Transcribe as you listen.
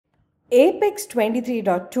Apex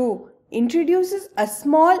 23.2 introduces a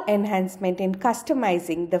small enhancement in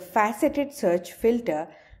customizing the faceted search filter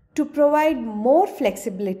to provide more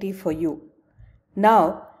flexibility for you.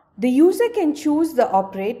 Now, the user can choose the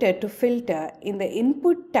operator to filter in the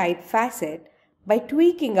input type facet by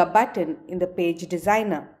tweaking a button in the page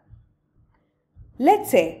designer.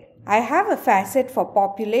 Let's say I have a facet for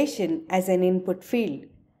population as an input field.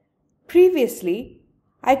 Previously,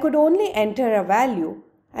 I could only enter a value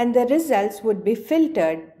and the results would be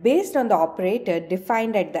filtered based on the operator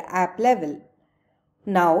defined at the app level.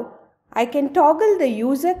 Now, I can toggle the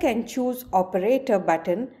user can choose operator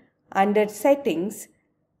button under settings,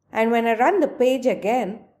 and when I run the page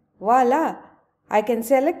again, voila, I can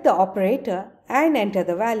select the operator and enter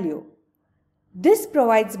the value. This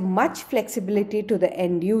provides much flexibility to the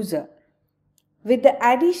end user. With the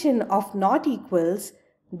addition of not equals,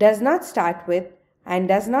 does not start with, and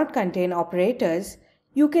does not contain operators,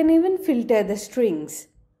 you can even filter the strings.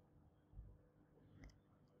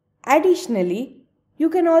 Additionally, you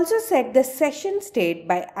can also set the session state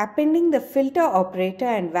by appending the filter operator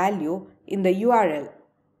and value in the URL.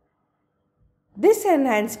 This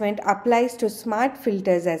enhancement applies to smart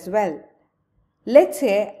filters as well. Let's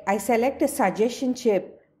say I select a suggestion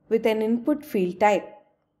chip with an input field type.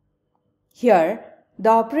 Here, the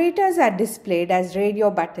operators are displayed as radio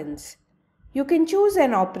buttons. You can choose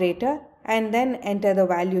an operator and then enter the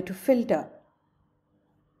value to filter.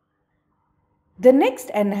 The next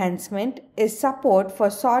enhancement is support for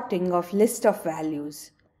sorting of list of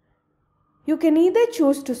values. You can either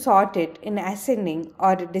choose to sort it in ascending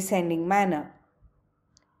or descending manner.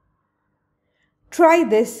 Try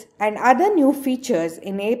this and other new features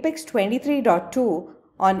in Apex 23.2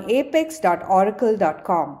 on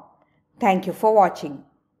apex.oracle.com. Thank you for watching.